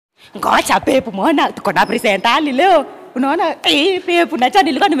Ngoja pepu muona tuko na presenter Ali leo. Unaona pepu na cha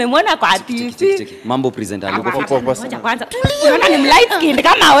nilikuwa nimemwona kwa TV. Mambo presenter alikuwa popo kwanza. Unaona ni light skin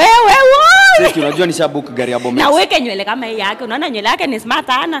kama wewe. Sisi unajua nishabook gari ya Bomex. Na weke nywele kama hii yake. Unaona nywele yake ni smart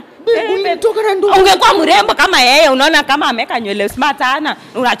sana. Ulitoka na ndugu. Ungekuwa mrembo kama yeye. Unaona kama ameka nywele smart sana.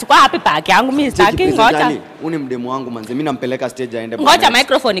 Unachukua happy pack yangu mimi sitaki ngoja. Uni mdemu wangu manze. Mimi nampeleka stage aende. Ngoja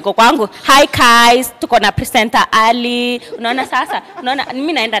microphone iko kwangu. Hi guys, tuko na presenter Ali. Unaona sasa? Unaona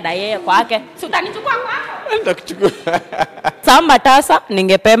mimi naenda na yeye kwake. Si utanichukua kwako? Nenda kuchukua. Samba tasa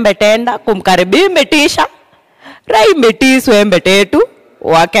ningepembe tenda kumkaribia metisha. Rai metiswe mbetetu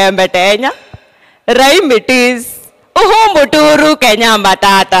wakembe tenya. Rai metis uhumbu turu Kenya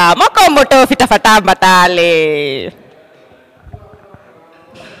mbatata. Makombo to fitafata mbatale.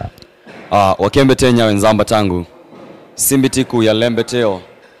 Wakembe tenya wenzamba tangu. Simbitiku ya lembeteo.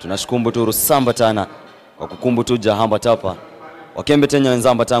 Tunashukumbu turu samba tana. Kwa kukumbu tuja hamba tapa. Wakembe tenya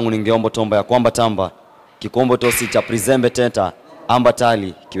wenzamba tangu ningeombo tomba ya kwamba tamba. Kikombo tosi cha prizembe teta. Amba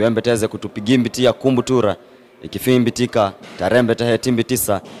tali. Kiwembe teze kutupigimbitia kumbutura. Ikifimbitika. Tarembe tehe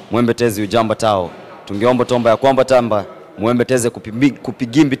timbitisa. Mwembe tezi ujamba tao. Tungeombo tomba ya kwamba tamba. Mwembe teze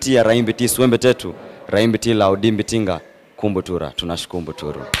kupigimbitia raimbi swembe tetu. Raimbi tila udimbitinga. Kumbutura. Tunashukumbu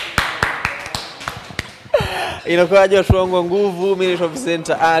turu. Inakuaje watu wangu wa nguvu, mimi ni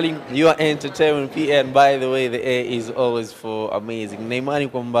presenter Ali, you are entertainment PN. By the way, the A is always for amazing. Na imani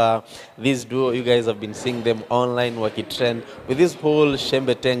kwamba this duo, you guys have been seeing them online wakitrend with this whole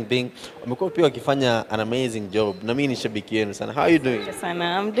Shembeteng thing. Wamekuwa pia wakifanya an amazing job. Na mimi ni shabiki yenu sana. How are you doing?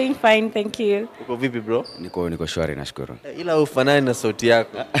 Sana, I'm doing fine, thank you. Uko vipi bro? Niko shwari nashukuru. Ila ufanani na sauti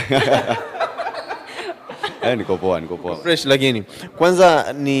yako. Niko poa. Fresh lakini.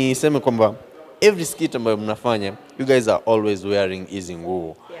 Kwanza niseme kwamba every skit ambayo mnafanya, you guys are always wearing hizi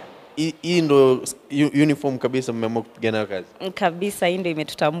nguo. Hii ndo uniform kabisa mmeamua kupigana kazi. Kabisa hii ndio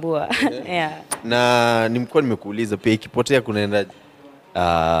imetutambua. Yeah. Na nimekuwa nimekuuliza pia ikipotea kunaendaje?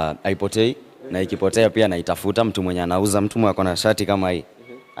 Haipotei na ikipotea pia naitafuta mtu mwenye anauza, mtu mwenye akona shati kama hii.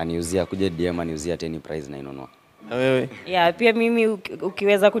 Aniuzia kuja DM aniuzia at any price na inonua. Na wewe? Yeah, pia mimi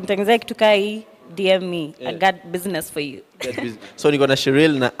ukiweza kunitengenezea kitu kama hii DM me. I got business for you. So niko na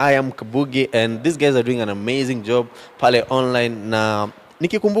Cheryl na I am Kabugi and these guys are doing an amazing job pale online. Na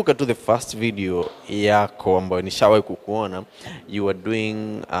nikikumbuka tu the first video yako ambayo nishawahi kukuona, you were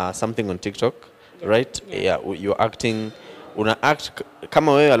doing something on TikTok, right? Yeah, you are acting, una act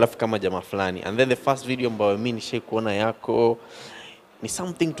kama wewe alafu kama jamaa fulani. And then the first video ambayo mimi nishawahi kuona yako ni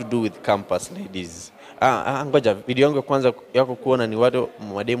something to do with campus ladies. Ngoja video yangu kwanza yako kuona ni watu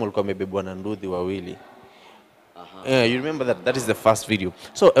mademo walikuwa wamebebwa na nduthi wawili. Yeah, you remember that is the first video.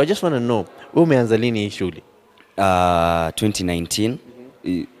 So I just want to know, wewe umeanza lini hii shule? 2019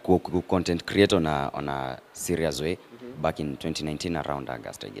 content creator on a serious way back in 2019 around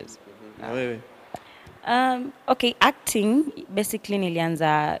August I guess. Na wewe? Okay, acting basically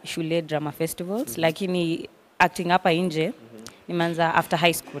nilianza shule drama festivals lakini acting hapa nje nimeanza after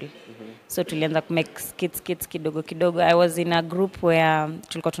high school. So tulianza ku make skits kidogo. I was in a group where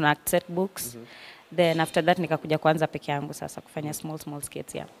tulikuwa tuna act set books. Then after that nikakuja kuanza peke yangu sasa kufanya small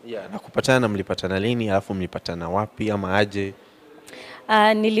skits. Yeah, na kupatana mlipatana lini alafu mlipatana wapi ama aje?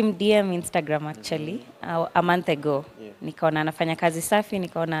 Nilimdm Instagram actually a month ago. Nikaona anafanya kazi safi,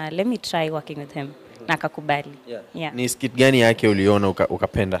 nikaona let me try working with him. Na akakubali. Yeah. Ni skit gani yake uliona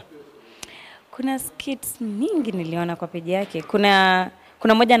ukapenda? Kuna skits mingi niliona kwa page yake.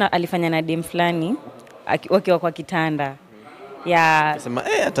 Kuna moja alifanya na dem fulani wakiwa kwa kitanda. Yeah. Sema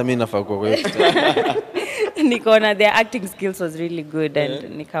hata mimi nafaa kwa hiyo kitanda. Nikaona their acting skills was really good and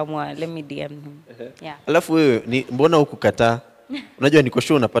nikamwa let me DM him. Yeah. Alafu wewe mbona hukukataa? Unajua niko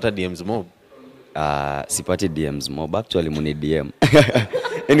sure unapata DMs mob. Sipati DMs mob, actually muni DM.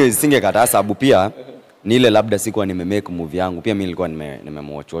 Anyway, singekataa sababu pia ni ile labda sikuwa nimemake movie yangu. Pia mimi nilikuwa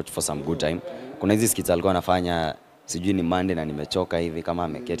nimemwatch for some good time. Kuna hizi skits alikuwa anafanya sijui ni Monday na nimechoka hivi kama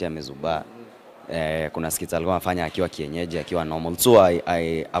ameketi amezubaa. Kuna skits alikuwa anafanya akiwa kienyeji akiwa normal. So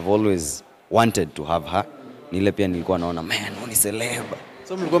I have always wanted to have her. Nile pia nilikuwa naona man ni celeb.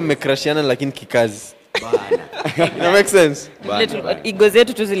 So mlikuwa mmecrashiana lakini kikazi. Bana. It makes sense. Ego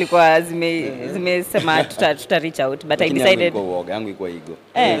zetu tu zilikuwa zimesema tuta reach out but I decided yangu iko ego.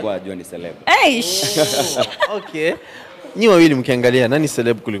 Nilikuwa najua ni celeb. Okay. Nyi wawili mkiangalia nani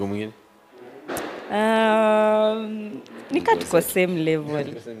celeb kuliko mwingine? Nika tuko same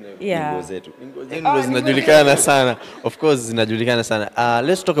level. Yeah. Ngo zetu. Ngo zinajulikana sana. Of course zinajulikana sana.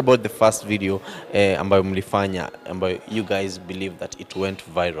 Let's talk about the first video ambayo mlifanya ambayo you guys believe that it went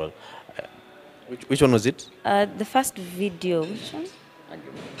viral. Which one was it? The first video, which one?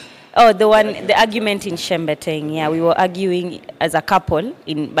 Oh, the argument in Shembeteng. Yeah, we were arguing as a couple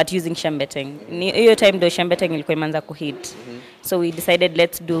but using Shembeteng. Hiyo time do Shembeteng ilikuwa imeanza kuhit. So we decided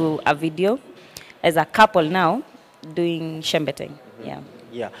let's do a video as a couple now doing Shembeteng. Yeah.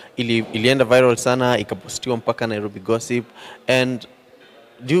 Yeah, ilienda viral sana, ikapostiwa mpaka Nairobi Gossip. And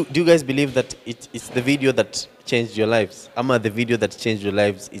do you guys believe that it's the video that changed your lives? Ama the video that changed your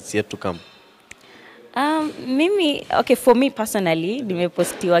lives is yet to come? Mimi, okay, for me personally,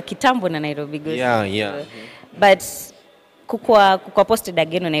 nimepostiwa kitambo na Nairobi Gossip. Yeah. But kukua posted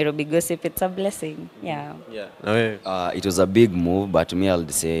again on Nairobi Gossip, it's a blessing. Yeah. It was a big move, but me I'll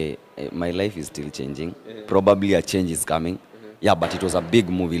say my life is still changing. Probably a change is coming. Yeah, but it was a big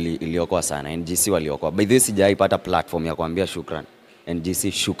move iliokoa sana. NGC waliokoa. By this sijaipata platform ya kuambia shukran.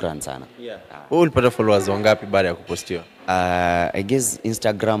 NGC shukran sana. Yeah. Wewe ulipata followers wangapi baada ya kupostiwa? I guess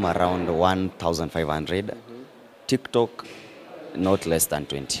Instagram around 1,500. TikTok not less than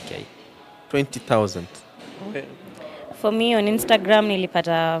 20k. 20,000. Okay. For me on Instagram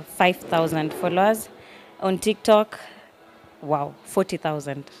nilipata 5,000 followers. On TikTok, wow,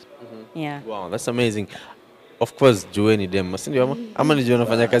 40,000. Yeah. Wow, that's amazing. Of course, jueni dem. Si ndio ama ni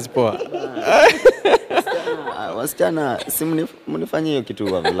unafanya kazi poa? Wasichana si mnifanyie hiyo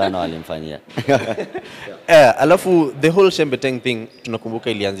kitu wavulana walimfanyia. Alafu the whole Shembeteng thing tunakumbuka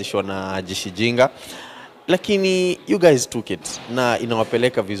ilianzishwa na Jeshi Jinga. Lakini you guys took it na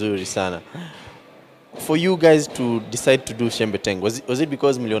inawapeleka vizuri sana. For you guys to decide to do Shembeteng, was it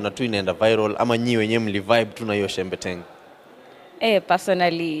because mliona tu inaenda viral ama nyi wenyewe mlivibe tu na hiyo Shembeteng?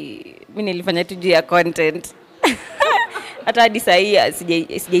 Personally, mimi nilifanya tu juu ya content. Hata hadi sasa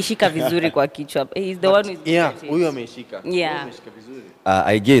sijaishika vizuri kwa kichwa. He's the one who's yeah, huyu ameishika. Yeah. Ameshika vizuri.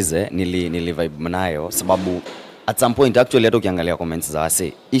 I guess nili vibe nayo sababu at some point actually hata ukiangalia comments za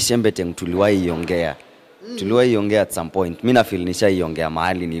wase hii Shembeteng tuliwahi iongea at some point. Mimi na feel nishaiongea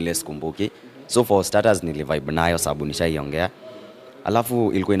mahali ni ile sikumbuki. So for starters nili vibe nayo sababu nishaiongea.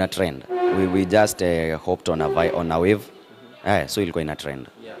 Alafu ilikuwa ina trend. We just hopped on a wave. So ilikuwa ina trend.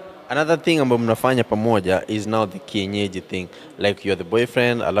 Yeah. Another thing ambayo mnafanya pamoja is now the kienyeji thing. Like you're the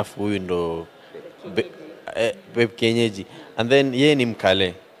boyfriend, alafu huyu ndo babe kienyeji. And then yeye ni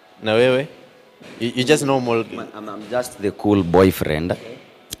mkale. Na wewe? You just normal. I'm just the cool boyfriend.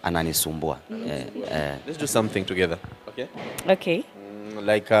 Ananisumbua. Let's do something together. Okay? Okay.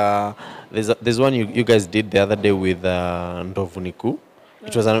 Like there's one you guys did the other day with Ndovuniku.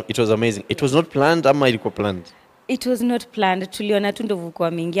 It was amazing. It was not planned ama ilikuwa planned? It was not planned. Tuliona tu Ndovu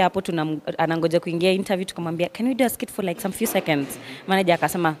kwa mingia hapo anangoja kuingia interview tukamwambia can we do a skit for like some few seconds. Manager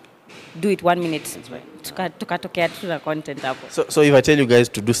akasema do it 1 minute. Tukatokea tu na content hapo. So if I tell you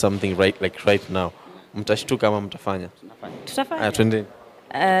guys to do something right now, mtashtuka ama mtafanya? Tutafanya. Twende.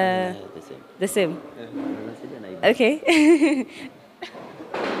 The same. Okay.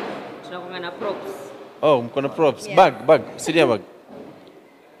 Tunakuwa na props. Oh, mko na props. Yeah. Bag. Sidia bag.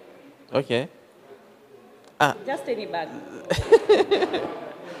 Okay. Just any bag.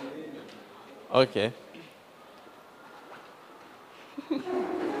 Okay.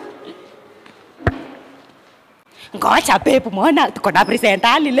 Ngoja pepu muona tuko na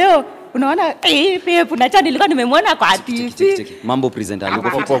presenter leo. Unaona pepu na chani nilikuwa nimemwona kwa TV. Cheki. Mambo presenter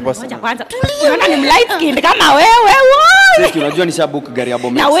alikuwa Ngoja kwanza. Unaona ni light skin kama wewe. Cheki unajua nishabook gari ya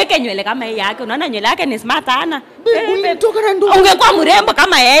Bomex. Na weke nywele kama hii yake. Unaona nywele yake ni smart sana. Ungekuwa mrembo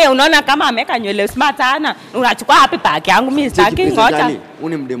kama yeye. Unaona kama ameka nywele smart sana. Unachukua hapi pack yangu mimi sitaki ngoja.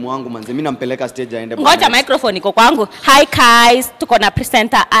 Uni mdemu wangu manze. Mimi nampeleka stage aende. Ngoja microphone iko kwangu. Hi guys, tuko na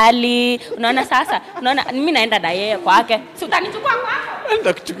presenter Ali. Unaona sasa? Unaona mimi naenda na yeye kwake. Si utanichukua kwako?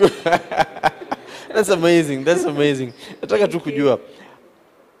 Nitakuchukua. That's amazing. Nataka tu kujua.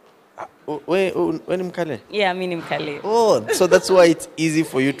 Wewe ni mkale? Yeah, mimi ni mkale. Oh, so that's why it's easy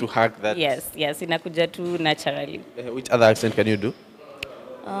for you to hack that. Yes, inakuja tu naturally. Which other accent can you do?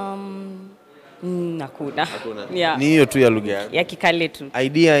 Nakuna. Yeah. Ni hiyo tu ya lugha yako. Ya kikale tu.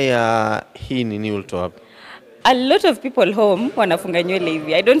 Idea ya hii nini ulitoa wapi? A lot of people home wanafunga nywele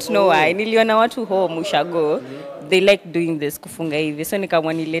hivi. I don't know why. Niliona watu home ushago. They like doing this kufunga hivi. So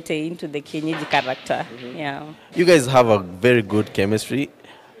nikamwa nilete into the kienyeji character. Yeah. You guys have a very good chemistry.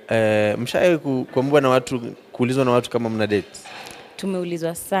 Mshawahi kuambiwa na watu, kuulizwa na watu kama mna date?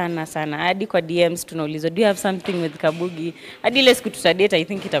 Tumeulizwa sana. Hadi kwa DMs tunaulizwa, do you have something with Kabugi? Hadi ile siku tutadate I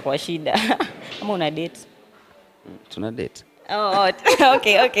think itakuwa shida. Ama una date? Tuna date. Oh,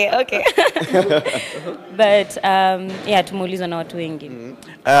 okay. But yeah, tumeulizwa na watu wengi.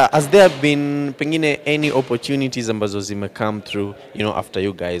 Has there been pengine any opportunities ambazo zime come through, after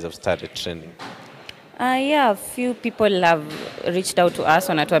you guys have started trending? Yeah, few people have reached out to us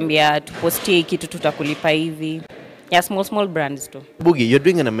wanatuambia tupostie kitu tutakulipa hivi. Yeah, small brands too. Boogie, you're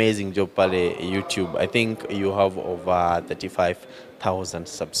doing an amazing job pale YouTube. I think you have over 35,000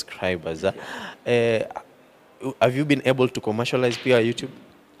 subscribers. Have you been able to commercialize pia YouTube?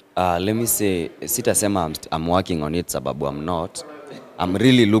 Let me say, sitasema I'm working on it sababu I'm not. I'm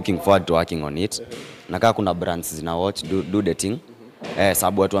really looking forward to working on it. Nakaa kuna brands zina watch do the thing.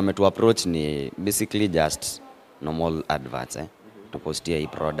 Sababu watu wametu approach ni basically just normal adverts. Tupostie hii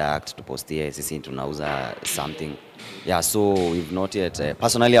product, tupostie sisi tunauza something. Yeah, so we've not yet,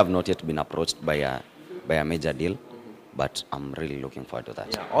 personally I've not yet been approached by a major deal. But I'm really looking forward to that.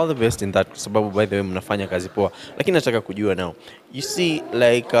 Yeah, all the best in that. Sababu, by the way, mnafanya kazi poa. Lakini nataka kujua now. You see,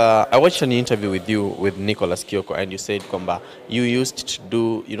 like, I watched an interview with you with Nicholas Kioko, and you said kwamba you used to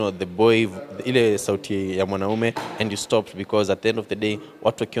do, you know, the boy, ile sauti ya mwanaume, and you stopped because at the end of the day,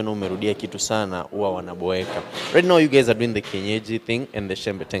 watu wakiona umerudia kitu sana, huwa wanaboeka. Right now, you guys are doing the Kenyeji thing and the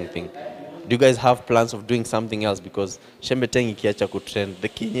Shembeteng thing. Do you guys have plans of doing something else? Because Shembeteng ikiacha kutrend, the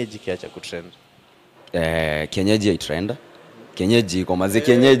Kenyeji ikiacha kutrend. Kenyeji ya trend. Kenyeji iko maze,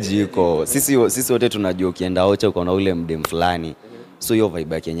 kenyeji iko. Sisi wote tunajua ukienda Ocha uko na ule mdem fulani. So hiyo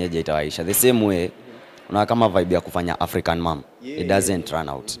vibe ya kenyeji itawaisha. The same way una kama vibe ya kufanya African mom. It doesn't run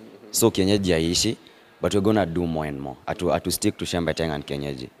out. So kenyeji haishi, but we're gonna do more and more. Atu stick to Shembeteng and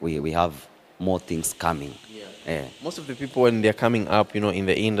kenyeji. We have more things coming. Most of the people when they're coming up, you know, in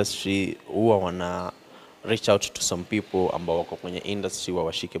the industry, huwa wana reach out to some people ambao wako kwenye industry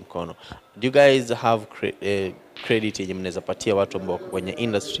wawashike mkono. Do you guys have credit yenye mnaweza patia watu ambao wako kwenye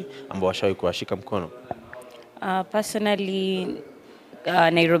industry ambao washawahi kuwashika mkono? Personally,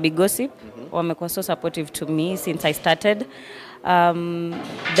 Nairobi Gossip wamekuwa so supportive to me since I started.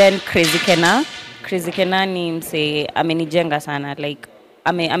 Then Crazy Kena ni mse amenijenga sana, like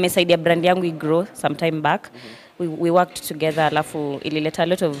amesaidia brand yangu igrow some time back. We worked together, alafu ilileta a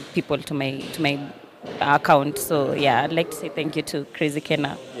lot of people to my account. So yeah, I'd like to say thank you to Crazy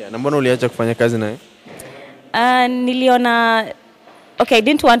Kena. Yeah, na mbona uliacha kufanya kazi naye? Niliona, okay, I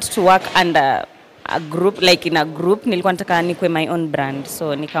didn't want to work under a group, like in a group. Nilikuwa nataka nikwe my own brand.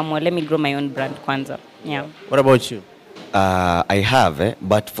 So nikamwa, let me grow my own brand kwanza. Yeah. What about you? I have,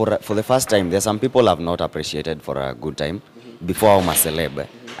 but for the first time, there's some people I've not appreciated for a good time. Before I'm a celeb,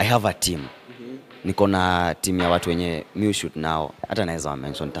 I have a team. Niko na team ya watu wenye mu shoot now. Hata naweza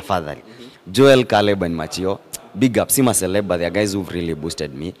mention tafadhali. Joel, Caleb and Machio. Big up. Si ma celeb, but they are guys who've really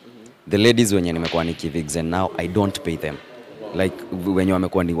boosted me. The ladies wenye nimekuwa nikivixen now, I don't pay them. Like wenye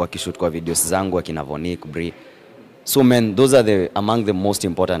wamekuwa ni wakishoot kwa videos zangu akina Vonik, Bri. So man, those are among the most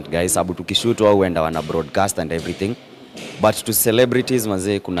important guys. Sababu tukishoot wao huenda wana broadcast and everything. But to celebrities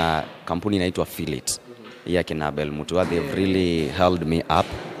mazee, kuna kampuni inaitwa Feel It. Yeah, kina Abel, Mutua, they've really held me up.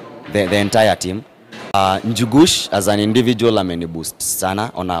 The entire team. Njugush as an individual ameniboost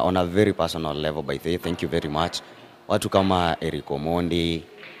sana on a very personal level by the way. Thank you very much. Watu kama Eric Omondi,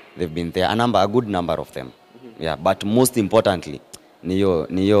 they've been there, a good number of them. Yeah, but most importantly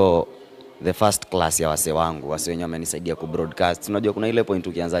niyo the first class ya wase wangu, wase wenye wamenisaidia ku broadcast. Unajua kuna ile point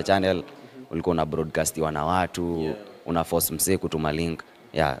ukianza channel ulikuwa una broadcast wana watu, una force msee kutuma link.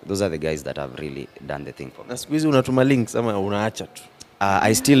 Yeah, those are the guys that have really done the thing for me. Na siku hizi unatuma links ama unaacha tu?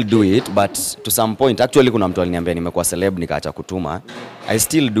 I still do it, but to some point, actually kuna mtu aliniambia nimekuwa celeb nikaacha kutuma. I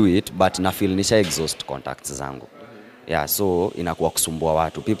still do it, but na feel nisha exhaust contacts zangu. Yeah, so inakuwa kusumbua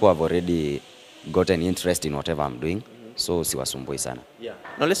watu. People have already gotten interest in whatever I'm doing, so siwasumbui sana. Yeah.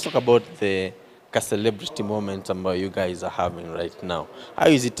 Now let's talk about the celebrity moment you guys are having right now. How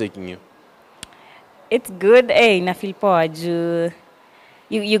is it taking you? It's good. Na feel poa juu.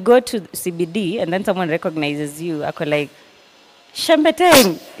 You go to CBD and then someone recognizes you. Ako like,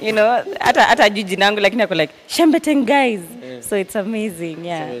 Shembeteng, you know, ata juji nangu lakini ako like, Shembeteng guys. Yeah. So it's amazing,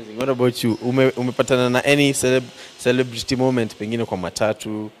 yeah. It's amazing. What about you? Umepatana na any celebrity moment pengine kwa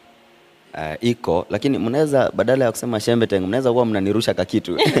matatu? Iko, lakini mnaweza badala ya kusema Shembeteng, mnaweza kuwa mnanirusha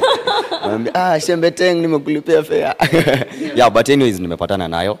kakitu. Shembeteng nimekulipia fare. Yeah, but anyways nimepatana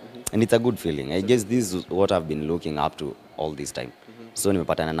nayo and it's a good feeling. I guess this is what I've been looking up to all this time. So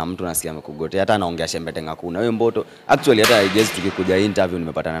nimepatana na mtu nasikia amekugotea, hata anaongea Shembeteng hakuna. Wewe Mboto, actually hata I guess tukikuja interview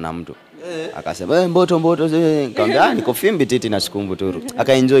nimepatana na mtu. Akasema, "Wewe Mboto, nikamwambia niko fimbi titi na shikumbu turu."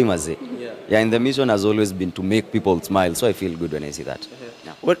 Aka enjoy maze. Yeah, and the mission has always been to make people smile, so I feel good when I see that.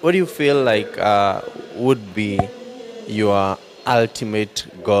 Yeah. What do you feel like would be your ultimate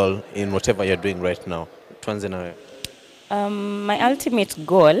goal in whatever you're doing right now? Tuanze na wewe. My ultimate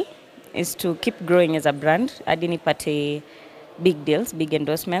goal is to keep growing as a brand. Hadi nipate big deals, big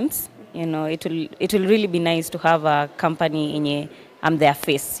endorsements. You know, it will really be nice to have a company in I'm their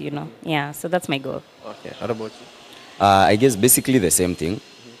face, you know. Yeah, so that's my goal. Okay, how about you? I guess basically the same thing.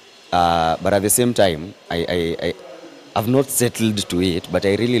 But at the same time, I've not settled to it, but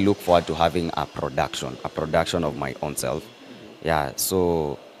I really look forward to having a production of my own self. Yeah,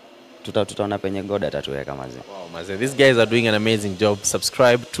 so tutaona penye God atatuweka mazi. Wow, maze. These guys are doing an amazing job.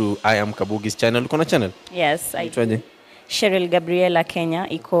 Subscribe to I Am Kabugi's channel. Uko na channel? Yes, I Itwaje? Cheryl Gabriela Kenya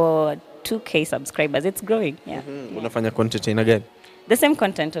iko 2K subscribers. It's growing. Yeah. Unafanya content aina gani? The same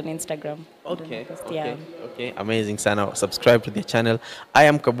content on Instagram. Okay, Yeah. okay, amazing sana. Subscribe to their channel. I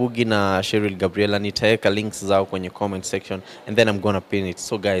Am Kabugi na Cheryl Gabriela. Nitaweka links zao kwenye comment section and then I'm gonna pin it.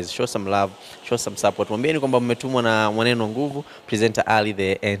 So guys, show some love, show some support. Mwambieni kwamba mmetumwa na mwaneno nguvu, presenter Ali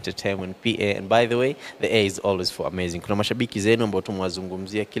the entertainment PA, and by the way, the A is always for amazing. Kuna mashabiki zenu ambao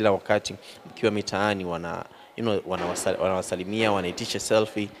tumwazungumzia kila wakati mkiwa mitaani wanawasalimia, wanaitisha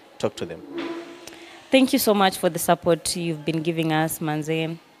selfie. Talk to them. Thank you so much for the support you've been giving us,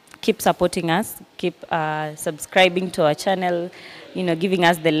 Manze. Keep supporting us. Keep subscribing to our channel. Giving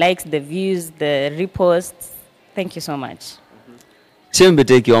us the likes, the views, the reposts. Thank you so much.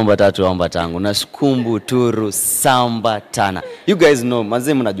 Shembeteki omba tatu omba tangu. Nashkumbu turu samba tana. You guys know,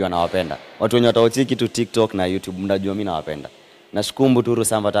 manze mnajua nawapenda. Watu wenye wataochi kitu TikTok na YouTube mnajua mimi nawapenda. Nashkumbu turu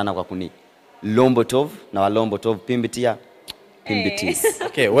samba tana kwa kuni Lombo Tov na Walombo Tov Pimbitia. Pimbitis.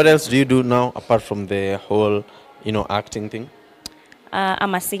 Okay, what else do you do now apart from the whole, acting thing?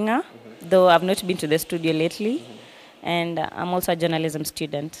 I'm a singer, though I've not been to the studio lately. And I'm also a journalism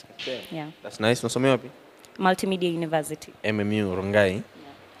student. Okay. Yeah. That's nice. Unasomea wapi? Multimedia University. MMU Rongai. Yeah.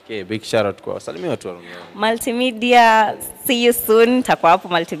 Okay, big shout out kwa salimia watu wa Rongai. Multimedia, see you soon. Takuwa hapo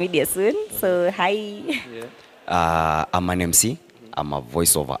Multimedia soon. So hi. Yeah. I'm an MC. I'm a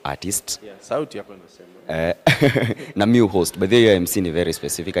voiceover artist. Yeah, sauti yako inasema. Na new host, but the MC is very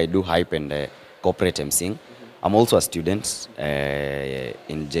specific. I do hype and corporate MCing. I'm also a student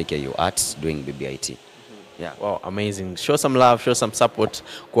in JKU Arts doing BBIT. Yeah. Wow, amazing. Show some love, show some support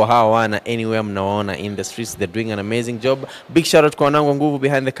kwa hawa wana anywhere mnaona in the streets. They're doing an amazing job. Big shout out kwa wanangu nguvu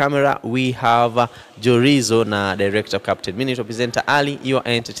behind the camera. We have Jorizo na director Captain. Mimi ni presenter Ali, your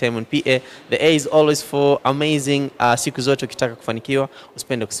entertainment PA. The A is always for amazing. Siku zote ukitaka kufanikiwa,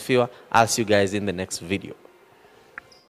 usipende kusifiwa. I'll see you guys in the next video.